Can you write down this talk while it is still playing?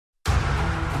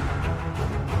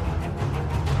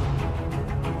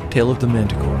Tale of the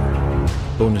Manticore.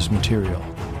 Bonus material.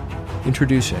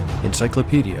 Introducing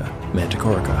Encyclopedia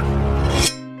Manticorica.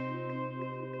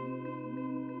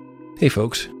 Hey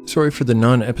folks, sorry for the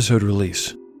non-episode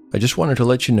release. I just wanted to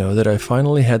let you know that I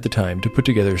finally had the time to put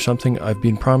together something I've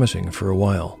been promising for a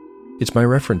while. It's my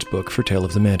reference book for Tale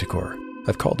of the Manticore.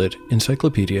 I've called it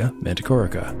Encyclopedia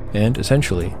Manticorica, and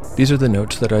essentially, these are the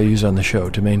notes that I use on the show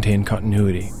to maintain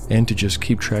continuity, and to just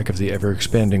keep track of the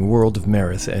ever-expanding world of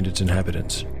Marith and its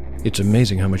inhabitants. It's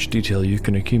amazing how much detail you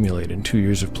can accumulate in 2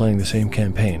 years of playing the same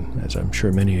campaign, as I'm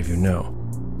sure many of you know.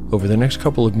 Over the next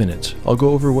couple of minutes, I'll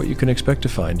go over what you can expect to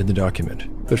find in the document,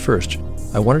 but first,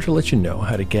 I wanted to let you know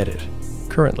how to get it.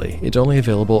 Currently, it's only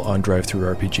available on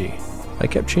DriveThruRPG. I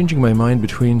kept changing my mind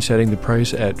between setting the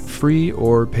price at free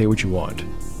or pay what you want.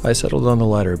 I settled on the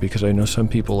latter because I know some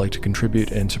people like to contribute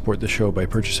and support the show by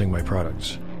purchasing my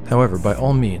products. However, by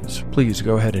all means, please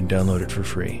go ahead and download it for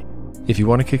free. If you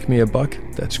want to kick me a buck,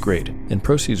 that's great, and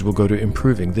proceeds will go to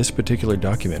improving this particular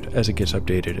document as it gets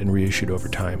updated and reissued over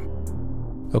time.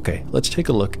 Okay, let's take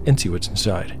a look and see what's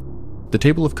inside. The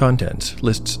table of contents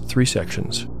lists 3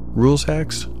 sections: rules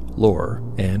hacks, lore,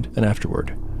 and an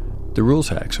afterword. The rules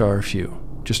hacks are few,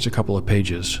 just a couple of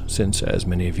pages, since, as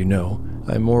many of you know,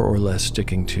 I'm more or less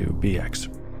sticking to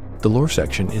BX. The lore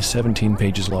section is 17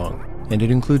 pages long, and it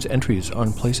includes entries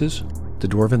on places, the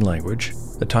Dwarven language,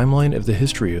 a timeline of the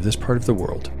history of this part of the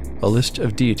world, a list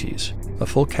of deities, a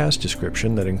full cast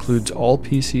description that includes all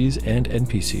PCs and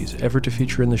NPCs ever to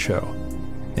feature in the show,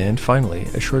 and finally,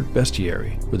 a short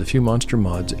bestiary with a few monster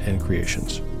mods and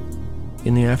creations.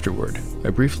 In the afterword, I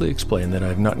briefly explain that I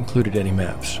have not included any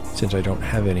maps, since I don't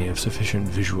have any of sufficient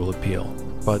visual appeal,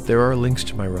 but there are links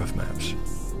to my rough maps.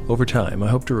 Over time, I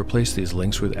hope to replace these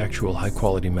links with actual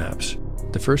high-quality maps.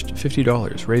 The first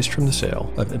 $50 raised from the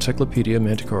sale of Encyclopedia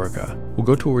Manticorica will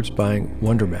go towards buying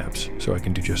Wonder Maps, so I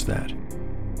can do just that.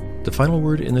 The final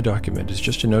word in the document is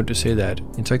just a note to say that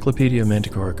Encyclopedia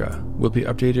Manticorica will be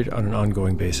updated on an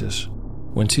ongoing basis.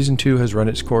 When Season 2 has run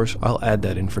its course, I'll add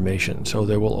that information, so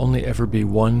there will only ever be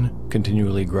one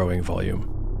continually growing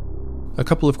volume. A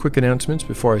couple of quick announcements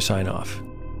before I sign off.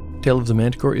 Tale of the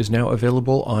Manticore is now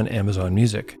available on Amazon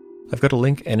Music. I've got a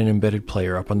link and an embedded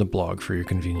player up on the blog for your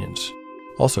convenience.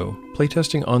 Also,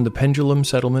 playtesting on the Pendulum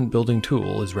Settlement Building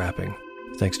tool is wrapping.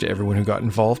 Thanks to everyone who got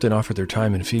involved and offered their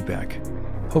time and feedback.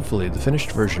 Hopefully, the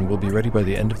finished version will be ready by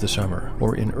the end of the summer,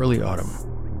 or in early autumn.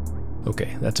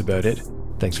 Okay, that's about it.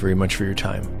 Thanks very much for your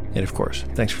time, and of course,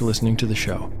 thanks for listening to the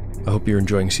show. I hope you're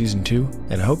enjoying Season 2,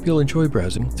 and I hope you'll enjoy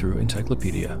browsing through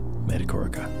Encyclopedia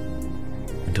Manticorica.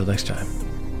 Until next time.